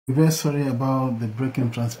very sorry about the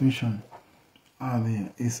breaking transmission.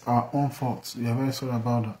 Hallelujah. It's our own fault. We are very sorry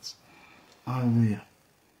about that. Hallelujah.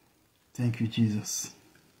 Thank you, Jesus.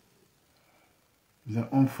 It's our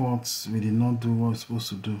own fault. We did not do what we were supposed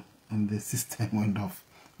to do, and the system went off.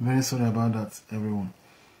 Very sorry about that, everyone.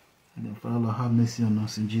 And the Father Lord have mercy on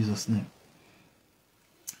us in Jesus' name.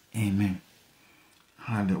 Amen.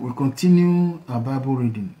 Hallelujah. We continue our Bible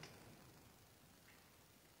reading.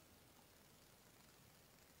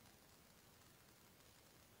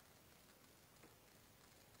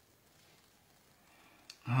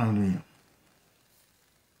 Hallelujah.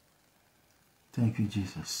 Thank you,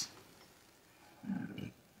 Jesus.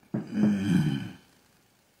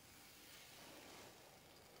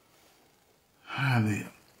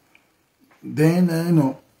 Hallelujah. Then,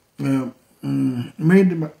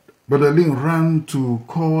 Mary Magdalene ran to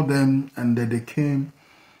call them, and they came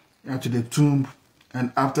to the tomb.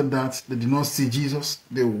 And after that, they did not see Jesus.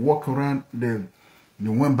 They walked around. They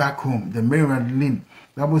went back home. The Mary Magdalene,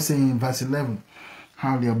 that was saying in verse 11,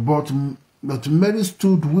 hallelujah. But Mary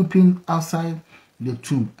stood weeping outside the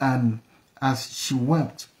tomb, and as she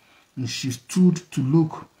wept, she stood to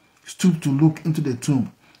look into the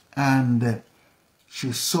tomb, and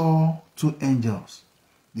she saw two angels.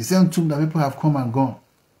 The same tomb that people have come and gone.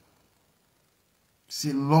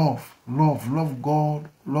 See, love God,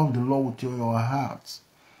 love the Lord with your heart,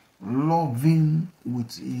 love Him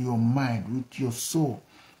with your mind, with your soul,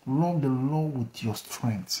 love the Lord with your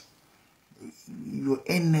strength, your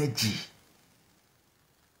energy.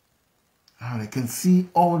 I can see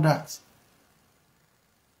all that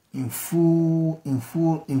in fullness.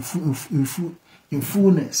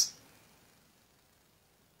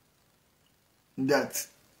 That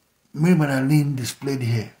Mary Magdalene displayed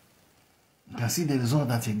here. You can see the result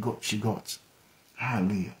that she got.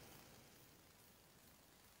 Hallelujah.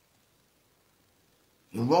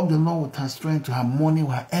 You love the Lord with her strength, to her money,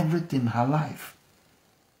 with her everything, her life.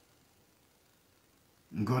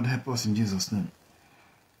 God help us in Jesus' name.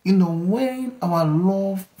 When our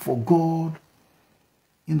love for God,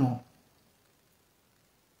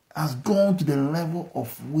 has gone to the level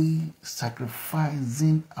of we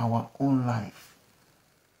sacrificing our own life,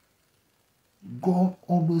 God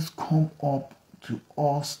always come up to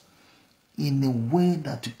us in a way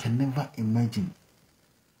that you can never imagine.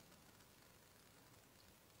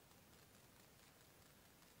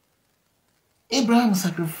 Abraham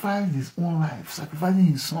sacrificed his own life, sacrificing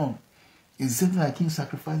his son. It's something like him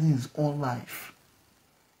sacrificing his own life.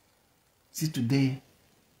 See, today,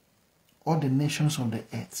 all the nations of the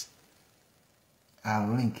earth are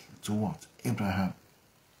linked to what? Abraham.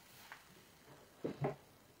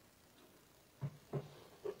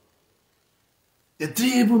 The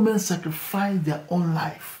three Hebrew men sacrificed their own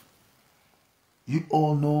life. You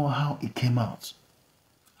all know how it came out.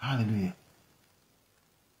 Hallelujah.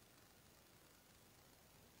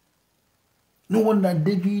 No wonder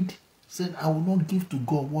David said, I will not give to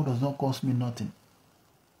God what does not cost me nothing.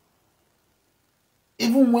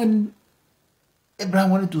 Even when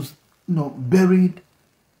Abraham wanted to bury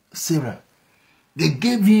Sarah, they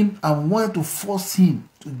gave him and wanted to force him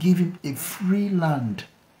to give him a free land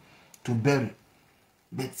to bury.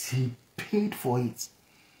 But he paid for it.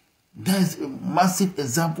 That is a massive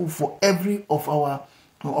example for every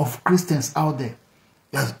of Christians out there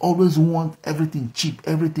that always want everything cheap,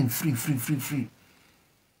 everything free.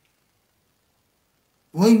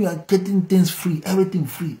 When you are getting things free, everything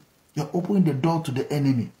free, you're opening the door to the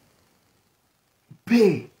enemy.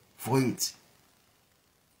 Pay for it.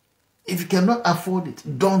 If you cannot afford it,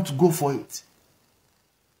 don't go for it.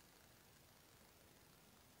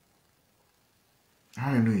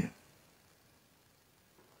 Hallelujah.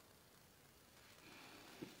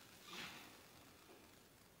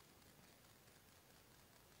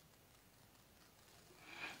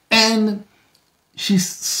 And she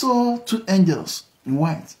saw two angels in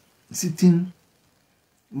white sitting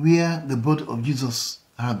where the body of Jesus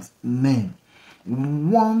had lain,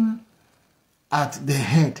 one at the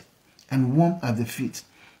head and one at the feet.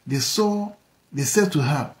 They said to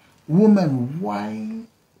her, Woman, why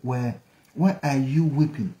are you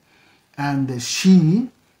weeping? And she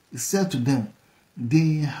said to them,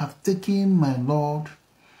 They have taken my Lord,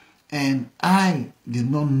 and I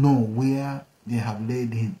did not know where they have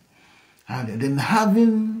laid him. And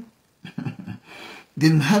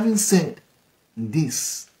then having said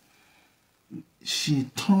this, she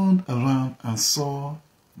turned around and saw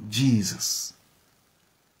Jesus.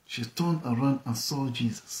 She turned around and saw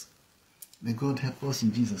Jesus. May God help us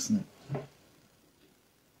in Jesus' name.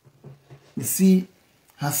 You see,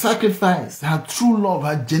 her sacrifice, her true love,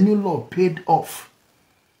 her genuine love paid off.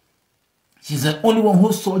 She's the only one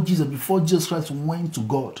who saw Jesus before Jesus Christ went to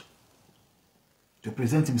God to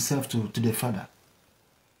present himself to the Father.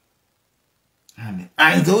 And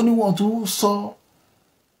the only one who saw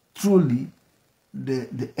truly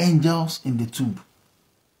the angels in the tomb.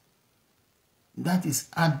 That is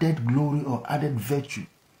added glory or added virtue.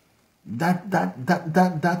 That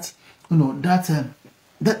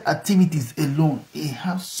activities alone, it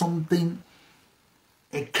has something,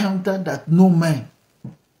 a counter that no man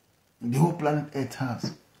the whole planet Earth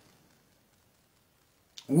has,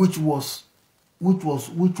 which was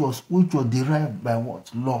derived by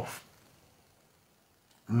what? Love.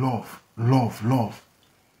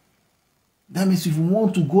 That means if we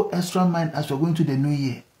want to go extra mile as we're going to the new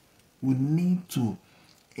year, we need to,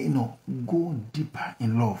 go deeper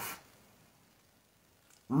in love.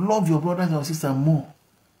 Love your brothers and your sisters more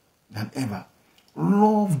than ever.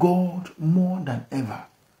 Love God more than ever.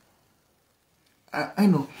 I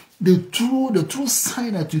know the true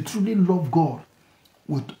sign that you truly love God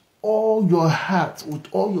with all your heart, with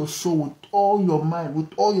all your soul, with all your mind,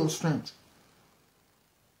 with all your strength,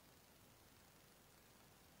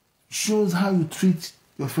 shows how you treat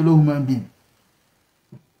your fellow human being.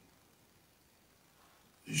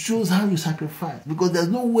 Shows how you sacrifice, because there's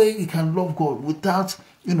no way you can love God without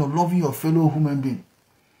loving your fellow human being.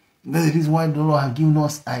 That's the reason why the Lord has given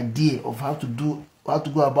us idea of how to go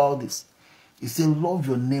about this. He said, love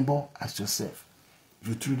your neighbor as yourself, if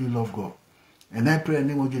you truly love God. And I pray in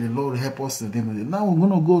the name of Jesus, the Lord will help us in the name of Jesus. Now we're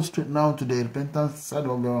going to go straight now to the repentance side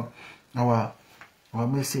of our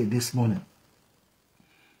message this morning.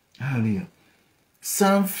 Hallelujah.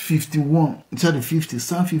 Psalm 51,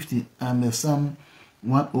 Psalm 50 and Psalm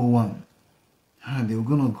 101. Hallelujah. We're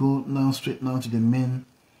going to go now straight now to the main.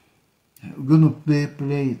 We're going to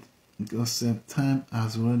play it because time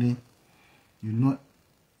has already, you not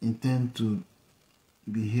intend to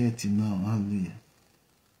be here till now. Hallelujah.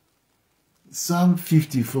 Psalm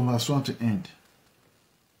 50 from verse 1 to end.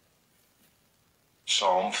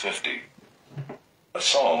 Psalm 50, a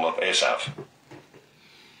psalm of Asaph.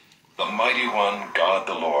 The mighty one, God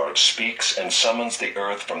the Lord, speaks and summons the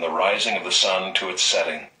earth from the rising of the sun to its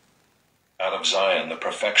setting. Out of Zion, the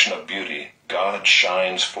perfection of beauty, God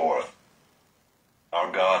shines forth.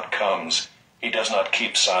 Our God comes. He does not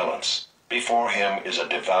keep silence. Before him is a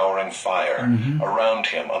devouring fire. Around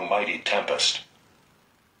him a mighty tempest.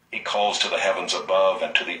 He calls to the heavens above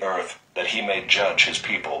and to the earth, that he may judge his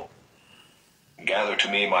people. Gather to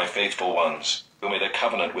me my faithful ones, who made a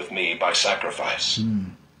covenant with me by sacrifice.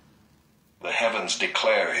 The heavens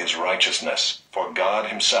declare his righteousness, for God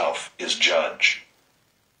himself is judge.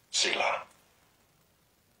 Selah.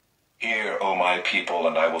 Hear, O my people,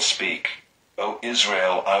 and I will speak. O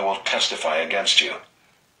Israel, I will testify against you.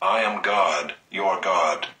 I am God, your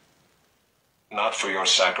God. Not for your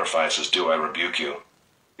sacrifices do I rebuke you.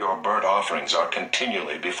 Your burnt offerings are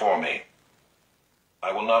continually before me.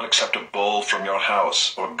 I will not accept a bull from your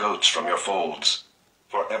house, or goats from your folds.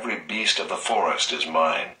 For every beast of the forest is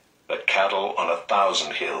mine, that cattle on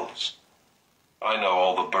 1,000 hills. I know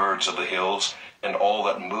all the birds of the hills, and all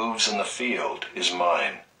that moves in the field is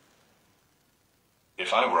mine.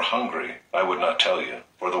 If I were hungry, I would not tell you,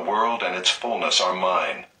 for the world and its fullness are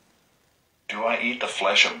mine. Do I eat the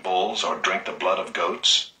flesh of bulls or drink the blood of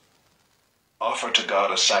goats? Offer to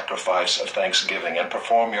God a sacrifice of thanksgiving and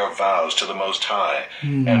perform your vows to the Most High,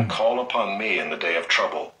 and call upon me in the day of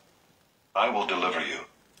trouble. I will deliver you,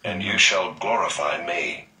 and you shall glorify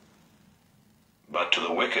me. But to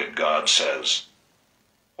the wicked God says,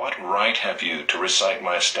 what right have you to recite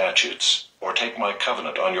my statutes, or take my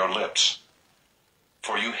covenant on your lips?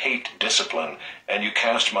 For you hate discipline, and you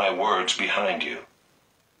cast my words behind you.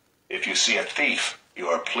 If you see a thief, you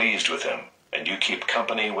are pleased with him, and you keep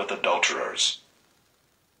company with adulterers.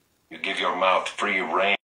 You give your mouth free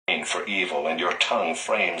rein for evil, and your tongue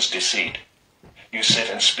frames deceit. You sit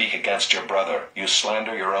and speak against your brother. You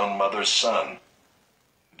slander your own mother's son.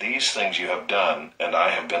 These things you have done, and I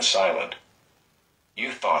have been silent.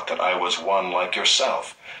 You thought that I was one like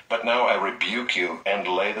yourself, but now I rebuke you and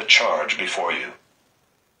lay the charge before you.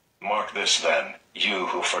 Mark this then, you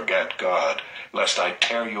who forget God, lest I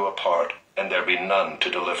tear you apart, and there be none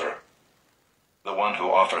to deliver. The one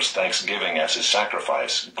who offers thanksgiving as his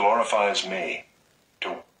sacrifice glorifies me.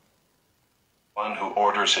 To one who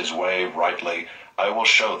orders his way rightly, I will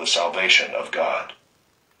show the salvation of God.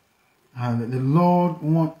 And the Lord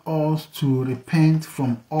wants us to repent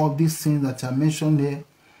from all these things that are mentioned here.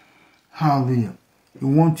 Hallelujah. He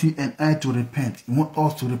wants you and I to repent. He wants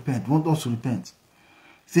us to repent. He wants us to repent.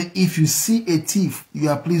 Say, if you see a thief, you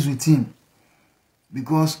are pleased with him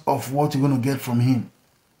because of what you're going to get from him.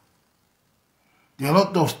 There are a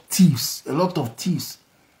lot of thieves,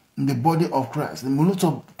 in the body of Christ. There are a lot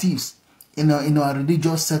of thieves in our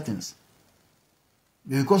religious settings.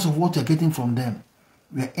 Because of what you're getting from them,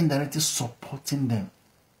 we are indirectly supporting them.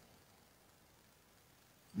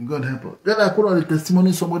 God help us. Then I put on the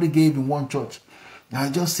testimony somebody gave in one church. And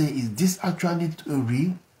I just say, is this actually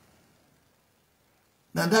real?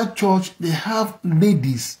 Now that church, they have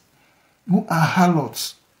ladies who are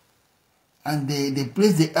harlots. And the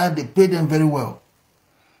place they are, they pay them very well.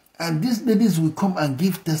 And these ladies will come and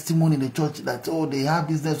give testimony in the church that, oh, they have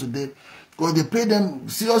business today. Because they pay them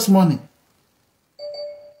serious money.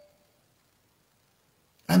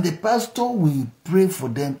 And the pastor will pray for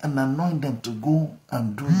them and anoint them to go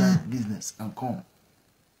and do that business and come.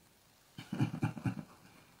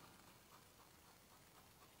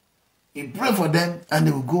 He pray for them and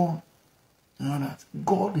they will go. You know that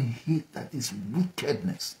God hates that is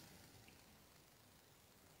wickedness.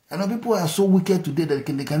 I know people are so wicked today that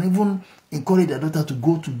they can even encourage their daughter to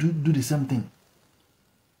go to do the same thing.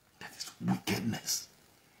 That is wickedness.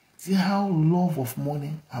 See how love of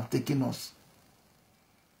money have taken us.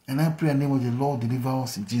 And I pray in the name of the Lord, deliver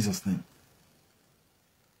us in Jesus' name.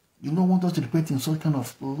 You don't want us to repent in such kind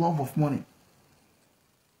of love of money.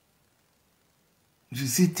 If you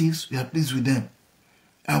see thieves, we are pleased with them.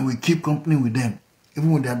 And we keep company with them,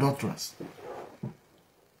 even with their daughters.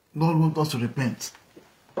 Lord wants us to repent.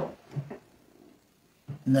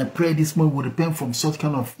 And I pray this morning we repent from such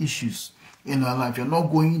kind of issues in our life. You're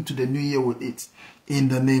not going into the new year with it. In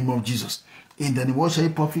the name of Jesus. In the name, what shall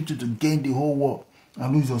it profit you to gain the whole world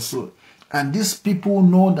and lose your soul? And these people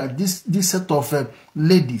know that this set of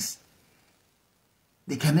ladies,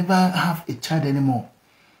 they can never have a child anymore.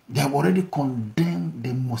 They have already condemned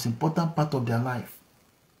the most important part of their life.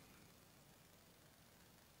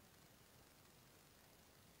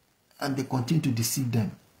 And they continue to deceive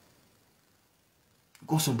them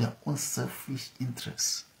because of their own selfish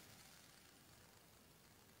interests.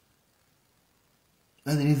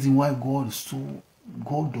 That's the reason why God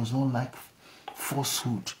does not like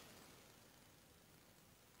falsehood.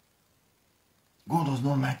 God does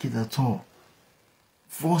not like it at all.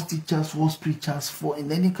 False teachers, false preachers,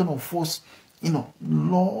 in any kind of false,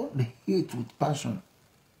 Lord hate with passion.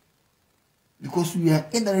 Because we are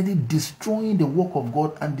indirectly destroying the work of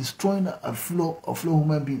God and destroying a flow of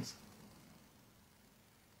human beings.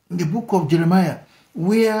 In the book of Jeremiah,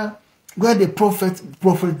 where the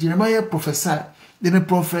prophet Jeremiah prophesied, then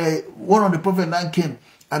one of the prophets now came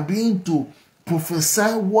and began to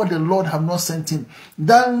prophesy what the Lord have not sent him.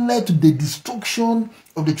 That led to the destruction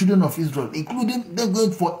of the children of Israel, including them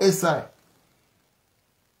going for exile.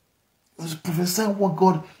 He was prophesying what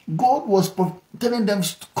God was telling them,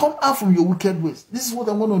 come out from your wicked ways. This is what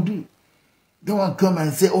I'm going to do. Don't want to come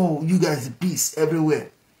and say, oh, you guys, peace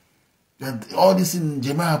everywhere. That all this in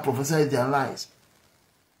Shemaiah prophesied their lies.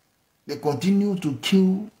 They continue to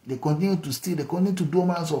kill, they continue to steal, they continue to do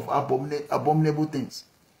all kinds of abominable things.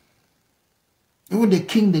 Even the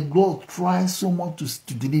king, the God, tries so much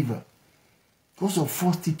to deliver. Because of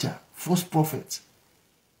false teacher, false prophets.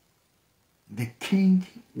 The king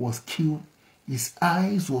was killed. His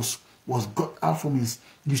eyes was got out from his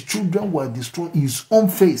children were destroyed in his own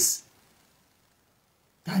face.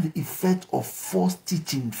 That's the effect of false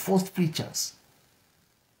teaching, false preachers.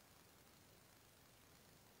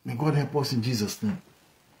 May God help us in Jesus' name.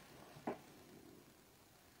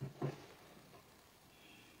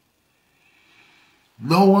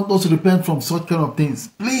 Lord wants us to repent from such kind of things.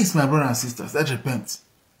 Please, my brothers and sisters, let's repent.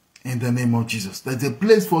 In the name of Jesus. There's a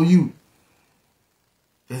place for you.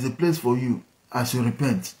 There's a place for you as you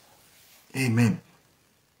repent. Amen.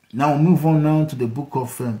 Now we'll move on now to the book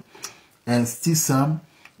of still Psalm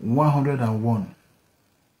 101.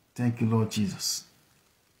 Thank you, Lord Jesus.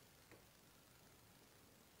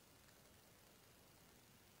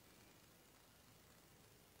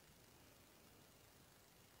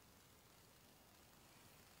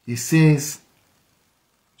 He says,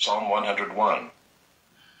 Psalm 101,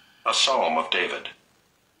 a psalm of David.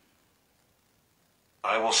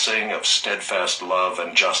 I will sing of steadfast love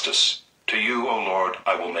and justice. To you, O Lord,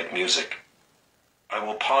 I will make music. I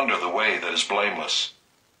will ponder the way that is blameless.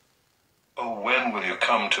 Oh, when will you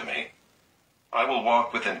come to me? I will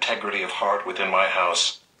walk with integrity of heart within my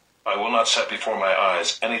house. I will not set before my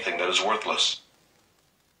eyes anything that is worthless.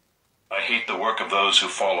 I hate the work of those who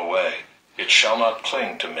fall away. It shall not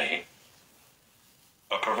cling to me.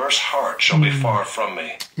 A perverse heart shall be far from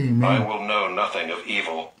me. Amen. I will know nothing of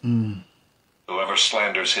evil. Whoever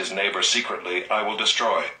slanders his neighbor secretly, I will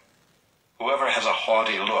destroy. Whoever has a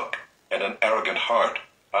haughty look and an arrogant heart,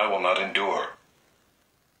 I will not endure.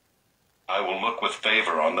 I will look with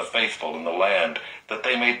favor on the faithful in the land, that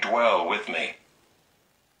they may dwell with me.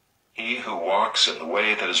 He who walks in the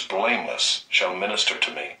way that is blameless shall minister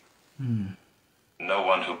to me. No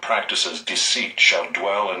one who practices deceit shall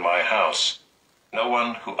dwell in my house. No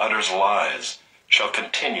one who utters lies shall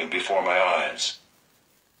continue before my eyes.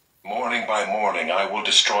 Morning by morning I will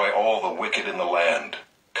destroy all the wicked in the land,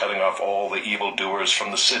 cutting off all the evildoers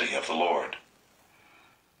from the city of the Lord.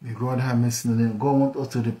 May God have mercy on them. God wants us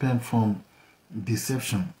to repent from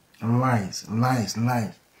deception, lies.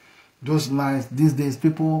 Those lies, these days,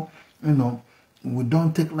 people, we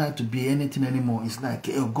don't take life to be anything anymore. It's like,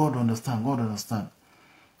 oh, God understand.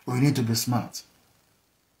 We need to be smart.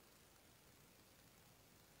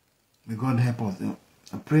 May God help us.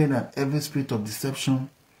 I pray that every spirit of deception,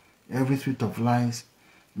 every spirit of lies,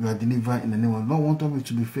 you are delivered in the name of the Lord. Want us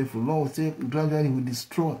to be faithful. Lord will say, gradually He will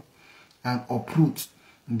destroy and uproot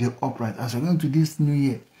the upright. As we're going to this new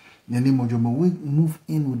year, in the name of Jesus, we move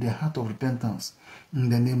in with the heart of repentance in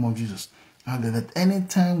the name of Jesus. And that any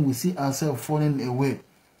time we see ourselves falling away,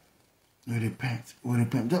 we repent.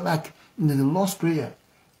 Just like the Lord's Prayer,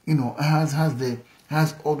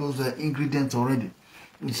 has all those ingredients already.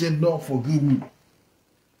 We said, Lord, forgive me.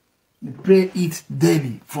 We pray it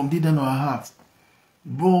daily from the depth of our hearts.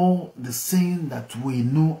 Both the sin that we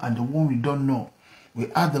know and the one we don't know.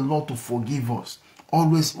 We ask the Lord to forgive us.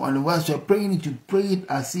 Always, and whilst you're praying it, you pray it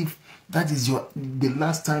as if that is the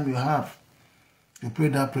last time you have. You pray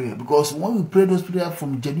that prayer. Because when we pray those prayers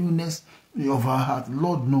from genuineness of our heart, the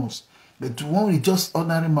Lord knows. But when we just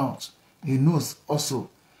ordinary mouth, He knows also.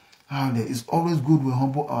 And it's always good we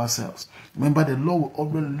humble ourselves. Remember, the Lord will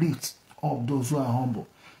always lift up those who are humble.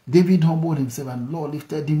 David humbled himself and the Lord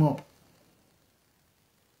lifted him up.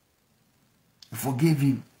 He forgave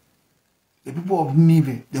him. The people of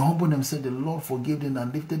Nineveh, they humbled themselves. The Lord forgave them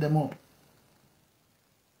and lifted them up.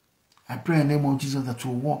 I pray in the name of Jesus that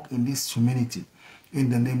we'll walk in this humility. In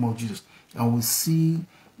the name of Jesus. And we'll see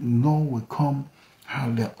the Lord will come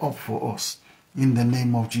and they're up for us. In the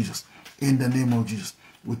name of Jesus. In the name of Jesus.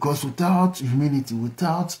 Because without humility,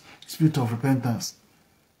 without spirit of repentance,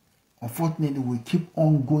 unfortunately, we keep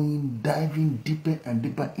on going, diving deeper and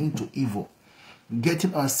deeper into evil,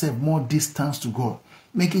 getting ourselves more distance to God,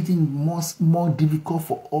 making it more difficult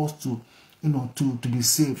for us to be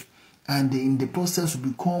saved. And in the process,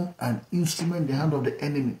 we become an instrument in the hand of the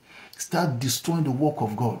enemy, start destroying the work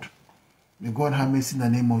of God. May God have mercy in the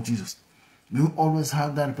name of Jesus. May we always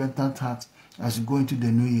have that repentant heart as we go into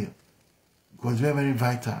the new year. Because it's very, very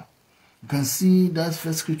vital. You can see that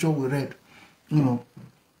first scripture we read,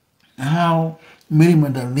 how Mary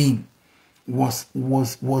Magdalene was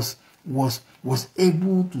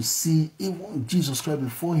able to see even Jesus Christ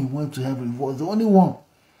before He went to heaven. He was the only one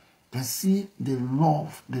can see the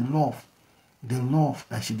love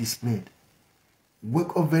that she displayed.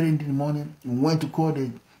 Wake up very in the morning and went to call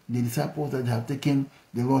the disciples that have taken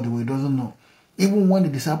the Lord away. Doesn't know. Even when the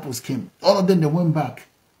disciples came, all of them, they went back.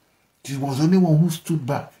 She was the only one who stood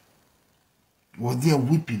back. Was there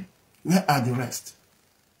weeping. Where are the rest?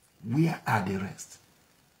 Where are the rest?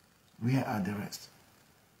 Where are the rest?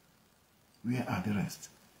 Where are the rest?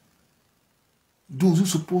 Those who are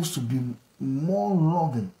supposed to be more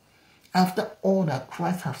loving after all that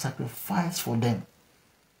Christ has sacrificed for them,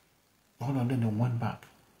 all of them, they went back.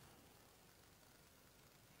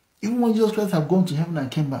 Even when Jesus Christ had gone to heaven and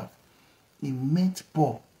came back, He met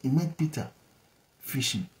Paul, He met Peter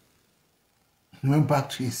fishing. He went back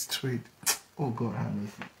to his trade. Oh God, have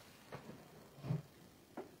mercy.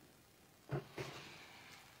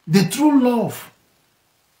 The true love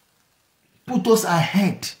put us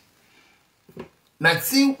ahead. Like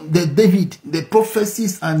see the David, the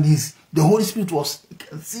prophecies and the Holy Spirit was, you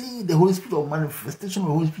can see the Holy Spirit of manifestation of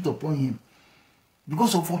the Holy Spirit upon him.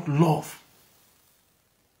 Because of what? Love.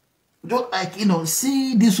 Just like,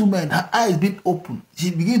 see this woman, her eyes being open. She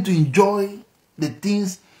began to enjoy the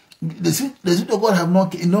things. The Spirit of God have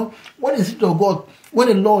not, when the Spirit of God, when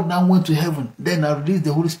the Lord now went to heaven, then I released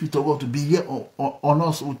the Holy Spirit of God to be here on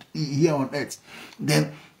us, here on earth.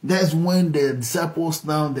 Then that's when the disciples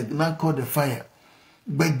they now call the fire.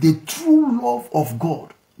 But the true love of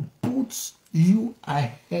God puts you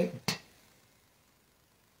ahead.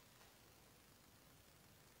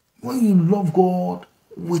 When you love God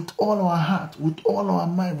with all our heart, with all our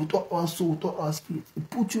mind, with all our soul, with all our spirit, it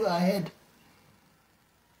puts you ahead.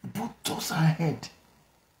 Put us ahead.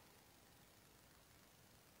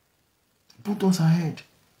 Put us ahead.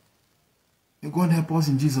 May God help us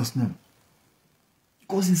in Jesus' name.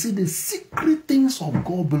 Because He said the secret things of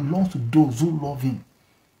God belong to those who love Him.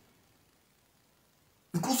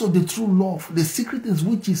 Because of the true love, the secret is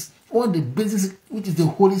which is all the basis, which is the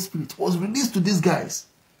Holy Spirit, was released to these guys.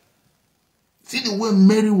 See the way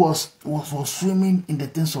Mary was swimming in the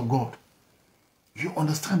things of God. You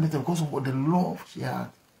understand better because of what the love she had.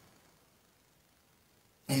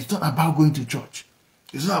 And it's not about going to church.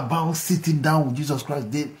 It's not about sitting down with Jesus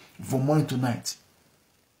Christ day from morning to night.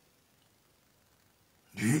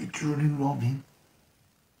 Do you truly love him?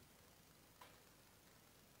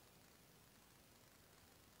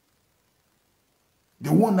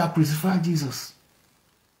 The one that crucified Jesus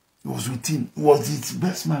was with him. He was his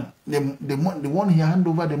best man. The one he handed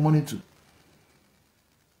over the money to.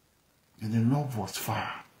 And the love was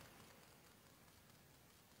far.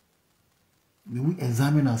 May we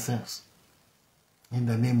examine ourselves in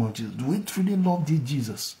the name of Jesus. Do we truly love this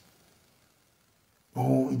Jesus?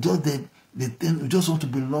 Or just the thing, we just want to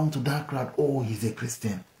belong to that crowd? Oh, he's a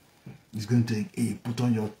Christian. He's going to put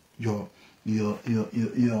on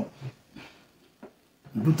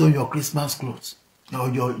put on your Christmas clothes or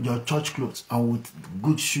your church clothes, and with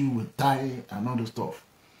good shoe, with tie and all the stuff.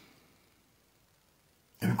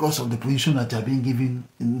 And because of the position that you are being given,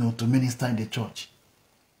 to minister in the church,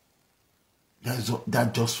 you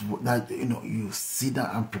sit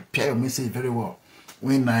down and prepare your message very well.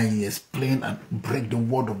 When I explain and break the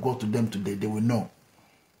word of God to them today, they will know.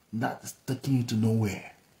 That's taking you to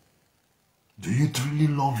nowhere. Do you truly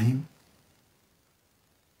love him?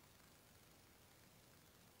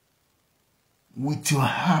 With your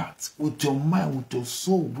heart, with your mind, with your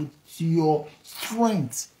soul, with your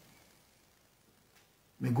strength.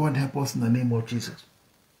 May God help us in the name of Jesus.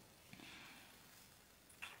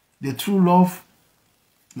 The true love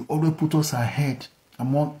will always put us ahead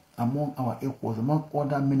among our equals, among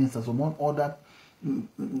other ministers, among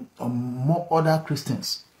more other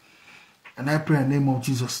Christians. And I pray in the name of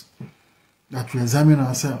Jesus that we examine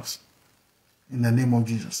ourselves in the name of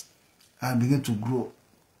Jesus and begin to grow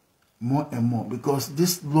more and more, because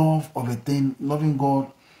this love of a thing, loving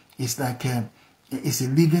God, is like it's a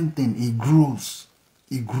living thing. It grows.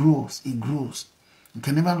 It grows. It grows. You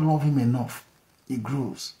can never love him enough. It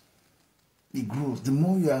grows. It grows. The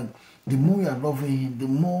more you are loving him, the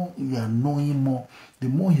more you are knowing more, the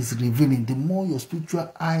more he's revealing, the more your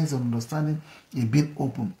spiritual eyes and understanding is being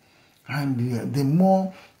open. And the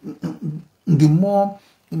more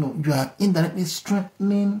you are indirectly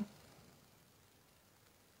strengthening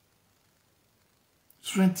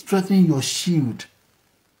your shield,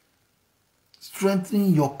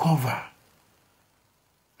 strengthening your cover.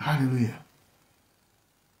 Hallelujah.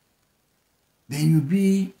 Then you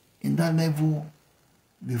be in that level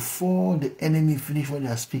before the enemy finish what they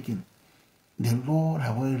are speaking. The Lord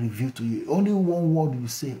has already revealed to you. Only one word you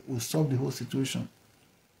say will solve the whole situation.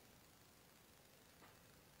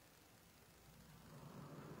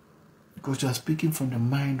 Because you are speaking from the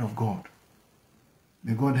mind of God.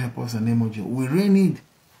 May God help us in the name of Jesus. We really need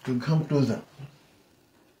to come closer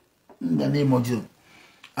in the name of Jesus.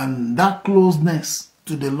 And that closeness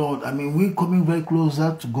to the Lord, we're coming very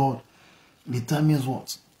closer to God, determines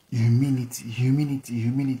what? Humility.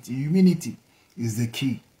 Humility is the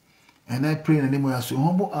key. And I pray in the name of Jesus, we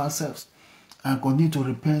humble ourselves and continue to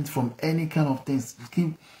repent from any kind of things.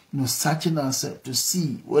 Keep searching ourselves to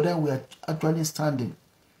see whether we are actually standing.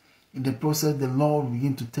 In the process, the Lord will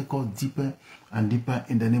begin to take us deeper and deeper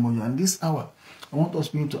in the name of Jesus. And this hour, I want us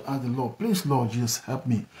to begin to ask the Lord, please, Lord Jesus, help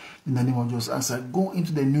me in the name of Jesus. As I go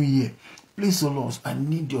into the new year, please, Lord, I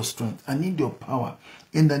need your strength. I need your power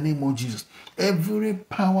in the name of Jesus. Every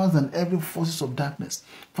powers and every forces of darkness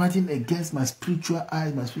fighting against my spiritual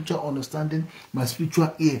eyes, my spiritual understanding, my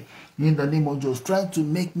spiritual ear, in the name of Jesus, try to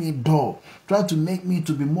make me dull, try to make me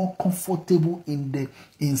to be more comfortable in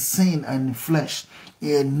sin and in flesh.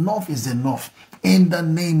 Enough is enough. In the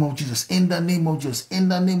name of Jesus. In the name of Jesus. In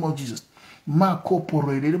the name of Jesus. When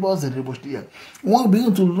we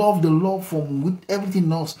begin to love the Lord from with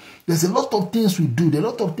everything else, there's a lot of things we do, a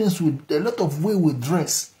lot of way we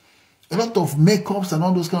dress, a lot of makeups and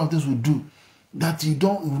all those kind of things we do that you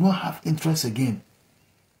will not have interest again.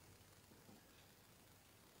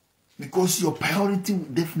 Because your priority will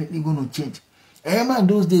definitely going to change. I remember in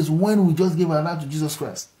those days when we just gave our life to Jesus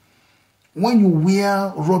Christ. When you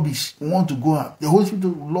wear rubbish, you want to go out, the Holy Spirit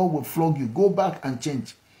of the Lord will flog you. Go back and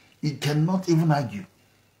change. You cannot even argue.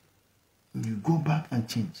 You go back and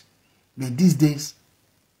change. But these days,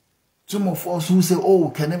 some of us who say, "Oh,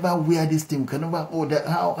 we can never wear this thing, we can never." Oh, that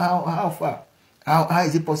how far? How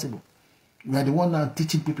is it possible? We are the one now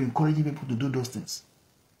teaching people, encouraging people to do those things.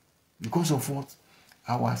 Because of what?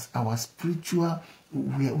 Our spiritual,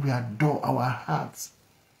 we are dull. Our hearts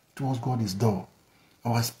towards God is dull.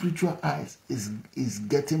 Our spiritual eyes is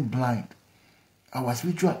getting blind. Our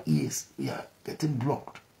spiritual ears, we are getting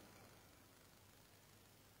blocked.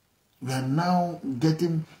 We are now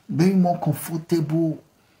getting very more comfortable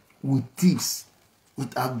with thieves,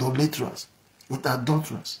 with idolaters, with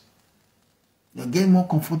adulterers. We are getting more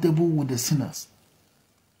comfortable with the sinners.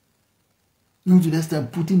 You to the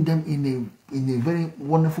extent putting them in a very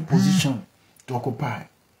wonderful position to occupy,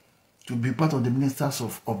 to be part of the ministers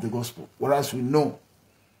of the gospel. Whereas we know,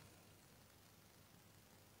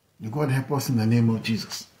 God help us in the name of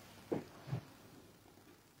Jesus.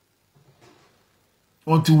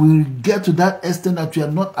 Until we get to that extent that we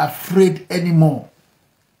are not afraid anymore.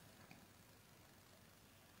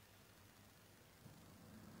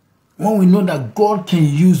 When we know that God can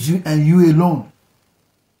use you and you alone.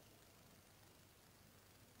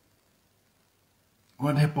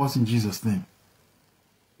 God help us in Jesus' name.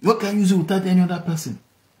 God can use you without any other person.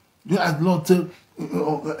 You ask Lord,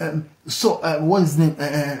 what is his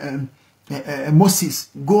name? Moses,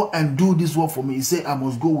 go and do this work for me. He said, I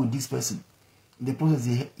must go with this person. In the process,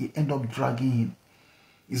 he end up dragging him.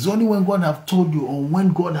 It's only when God have told you, or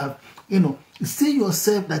when God have, see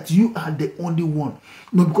yourself that you are the only one.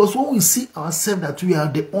 No, because when we see ourselves that we are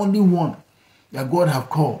the only one that God have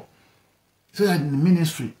called, so that in the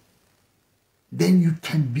ministry, then you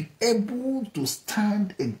can be able to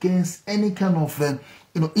stand against any kind of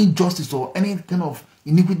injustice or any kind of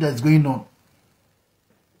iniquity that's going on.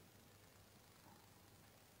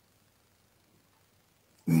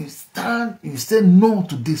 You stand, you say no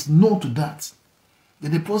to this, no to that.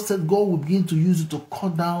 Then the prophet said God will begin to use it to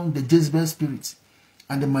cut down the Jezebel spirit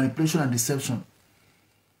and the manipulation and deception.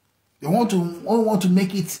 They want to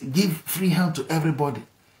make it give free hand to everybody.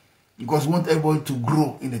 Because we want everybody to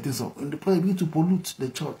grow in the things of, and the prophet begin to pollute the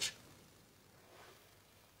church.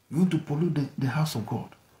 We want to pollute the house of God.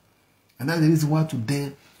 And that's the reason why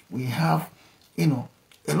today we have,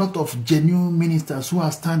 a lot of genuine ministers who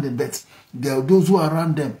are standing, but there are those who are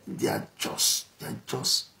around them. They are just.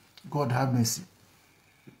 God have mercy.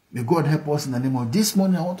 May God help us in the name of this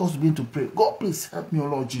morning. I want us to begin to pray. God, please help me, O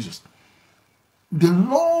Lord Jesus. The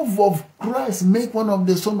love of Christ make one of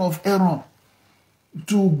the son of Aaron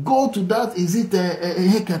to go to that, is it a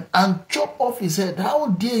Hakan, and chop off his head. How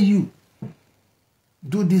dare you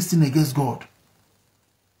do this thing against God?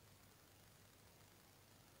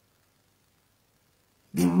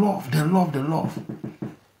 The love.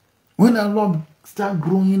 When our love start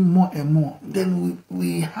growing more and more, then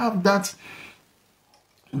we have that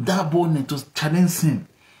boldness to challenge sin.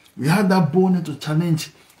 We have that boldness to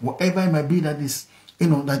challenge whatever it might be that is,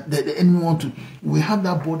 that the enemy want to. We have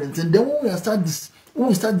that boldness, and then when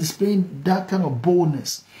we start displaying that kind of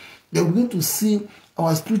boldness, then we begin to see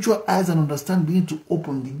our spiritual eyes and understand begin to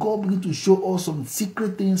open. God begin to show us some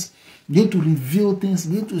secret things, begin to reveal things,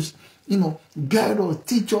 begin to guide us,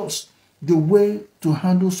 teach us the way to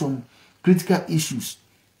handle some critical issues,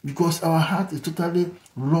 because our heart is totally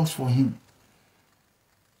lost for Him.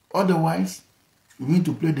 Otherwise, we need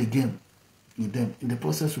to play the game with them. In the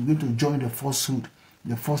process, we're going to join the falsehood,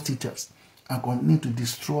 the false teachers, and continue to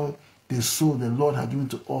destroy the soul the Lord has given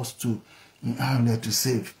to us to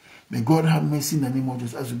save. May God have mercy in the name of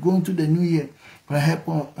Jesus. As we go into the new year, help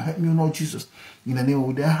me, Lord Jesus, in the name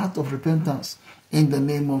of the heart of repentance, in the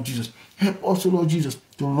name of Jesus. Help us, Lord Jesus,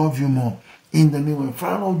 to love you more. In the name of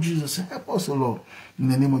Father, Lord Jesus, help us, Lord. In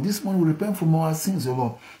the name of this morning, we repent from our sins, O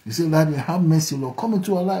Lord. We say, Lord, have mercy, Lord. Come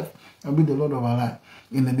into our life and be the Lord of our life.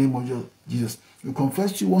 In the name of Jesus. We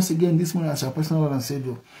confess you once again this morning as our personal Lord and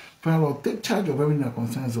Savior. Father, Lord, take charge of everything that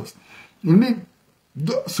concerns us. You need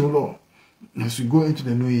so, Lord, as we go into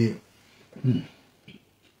the new year.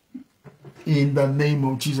 In the name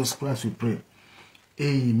of Jesus Christ, we pray.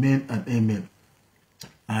 Amen and amen.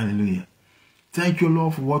 Hallelujah. Thank you,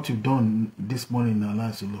 Lord, for what you've done this morning in our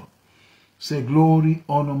lives, Lord. Say glory,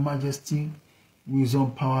 honor, majesty,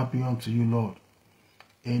 wisdom, power be unto you, Lord.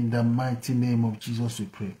 In the mighty name of Jesus, we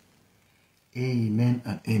pray. Amen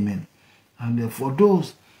and amen. And for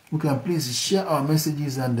those who can please share our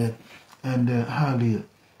messages and hallelujah.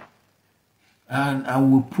 And I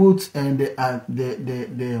will put the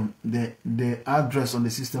address on the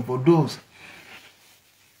system for those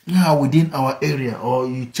within our area, or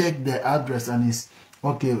you check the address and it's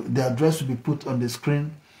okay. The address will be put on the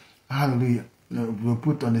screen. Hallelujah. We'll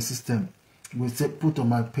put on the system. We'll say put on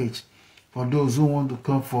my page for those who want to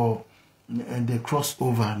come for the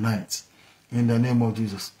crossover night in the name of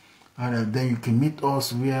Jesus. And then you can meet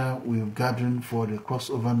us where we're gathering for the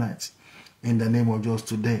crossover night in the name of Jesus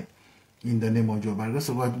today. In the name of Jesus. By the rest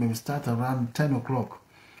of God, maybe start around 10 o'clock.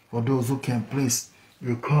 For those who can, please,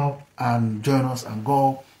 you come and join us, and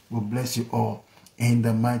God will bless you all. In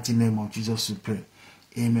the mighty name of Jesus, we pray.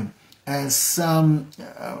 Amen. Pastor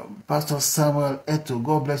Samuel Eto,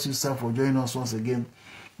 God bless you, sir, for joining us once again.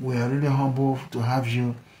 We are really humble to have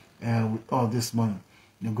you with all this morning.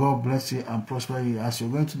 May God bless you and prosper you as you're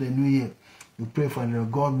going to the new year. We pray for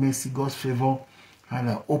God mercy, God's favor,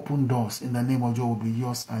 and open doors in the name of God will be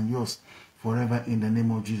yours and yours forever in the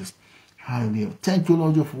name of Jesus. Hallelujah. Thank you,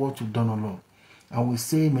 Lord, for what you've done, O Lord. I will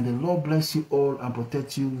say, may the Lord bless you all and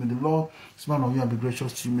protect you. May the Lord smile on you and be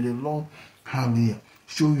gracious to you. May the Lord, hallelujah,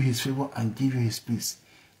 show you his favor and give you his peace.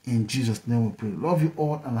 In Jesus' name we pray. Love you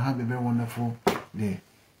all and have a very wonderful day.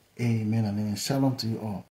 Amen and amen. Shalom to you all.